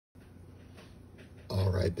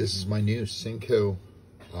Alright, this is my new SYNCO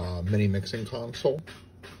mini mixing console.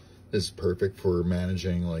 This is perfect for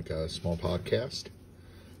managing like a small podcast.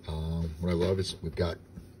 What I love is we've got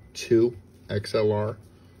two XLR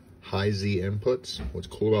high Z inputs. What's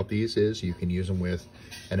cool about these is you can use them with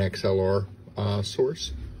an XLR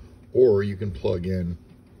source, or you can plug in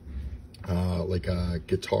like a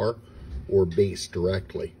guitar or bass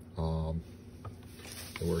directly.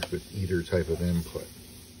 It works with either type of input.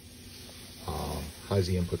 High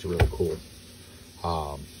Z inputs are really cool.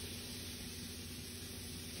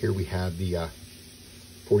 Here we have the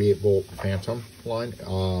 48 volt phantom line,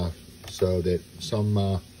 so that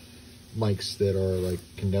some mics that are like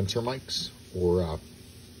condenser mics or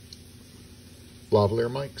lavalier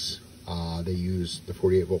mics, they use the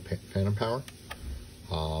 48 volt phantom power.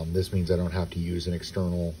 This means I don't have to use an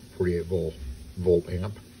external 48 volt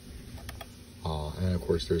amp. And of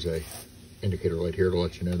course there's a indicator light here to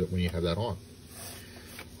let you know that when you have that on.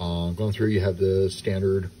 Going through, you have the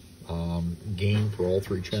standard gain for all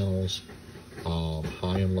three channels,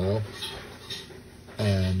 high and low,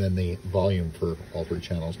 and then the volume for all three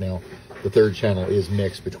channels. Now, the third channel is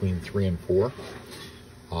mixed between 3 and 4.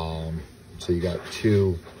 So you got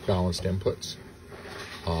two balanced inputs,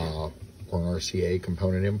 or an RCA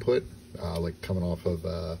component input, like coming off of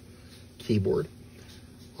a keyboard.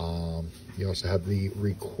 You also have the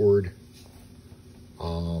record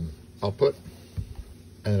output,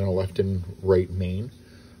 and then a left and right main.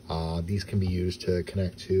 These can be used to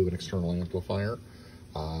connect to an external amplifier,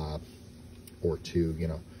 or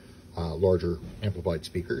to, larger amplified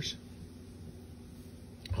speakers.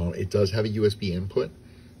 It does have a USB input,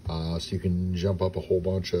 so you can jump up a whole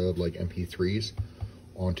bunch of like MP3s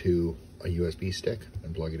onto a USB stick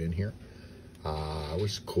and plug it in here,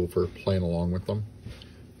 which is cool for playing along with them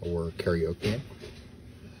or karaoke.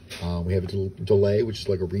 We have a delay, which is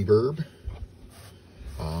like a reverb.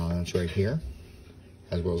 That's right here,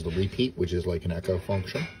 as well as the repeat, which is like an echo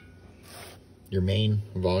function. Your main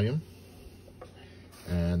volume,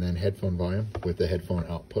 and then headphone volume with the headphone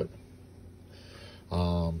output.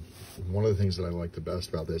 One of the things that I like the best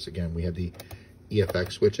about this, again, we have the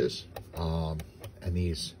EFX switches, and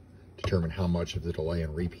these determine how much of the delay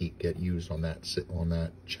and repeat get used on that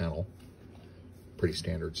channel. Pretty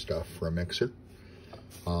standard stuff for a mixer.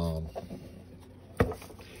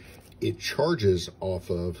 It charges off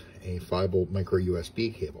of a 5 volt micro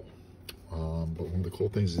USB cable. But one of the cool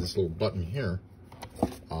things is this little button here,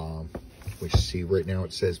 which you see right now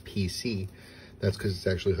it says PC. That's because it's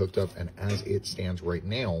actually hooked up, and as it stands right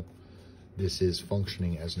now, this is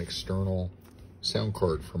functioning as an external sound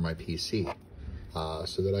card for my PC.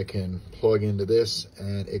 So that I can plug into this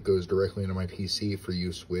and it goes directly into my PC for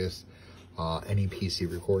use with any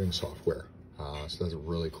PC recording software. So that's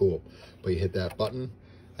really cool. But you hit that button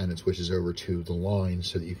and it switches over to the line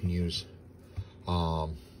so that you can use the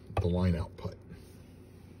line output.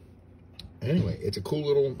 Anyway, it's a cool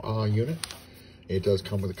little unit. It does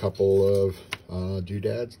come with a couple of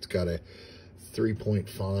doodads. It's got a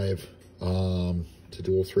 3.5 to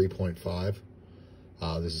dual 3.5.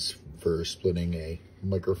 This is for splitting a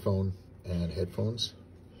microphone and headphones,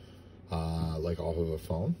 like off of a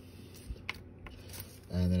phone.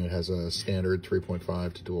 And then it has a standard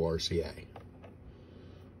 3.5 to dual RCA.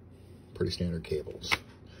 Pretty standard cables.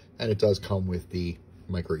 And it does come with the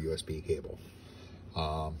micro USB cable.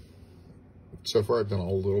 So far I've done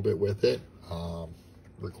a little bit with it.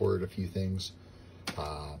 Recorded a few things,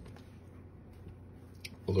 a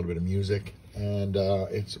little bit of music, and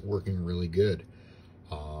it's working really good.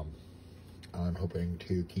 I'm hoping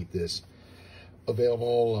to keep this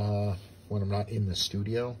available when I'm not in the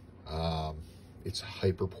studio. It's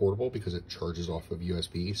hyper portable because it charges off of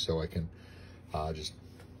USB, so I can just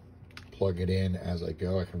plug it in as I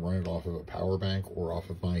go. I can run it off of a power bank or off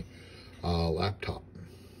of my laptop.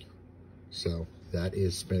 So that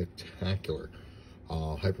is spectacular.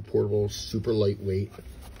 Hyper portable, super lightweight,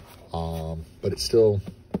 but it's still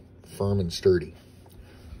firm and sturdy.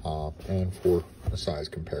 And for a size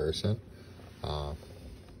comparison,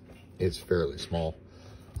 it's fairly small.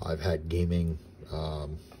 I've had gaming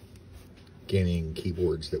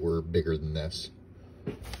keyboards that were bigger than this.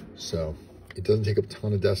 So it doesn't take up a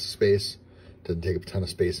ton of desk space, doesn't take up a ton of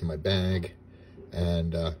space in my bag,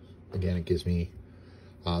 and again, it gives me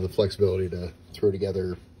the flexibility to throw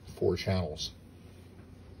together 4 channels.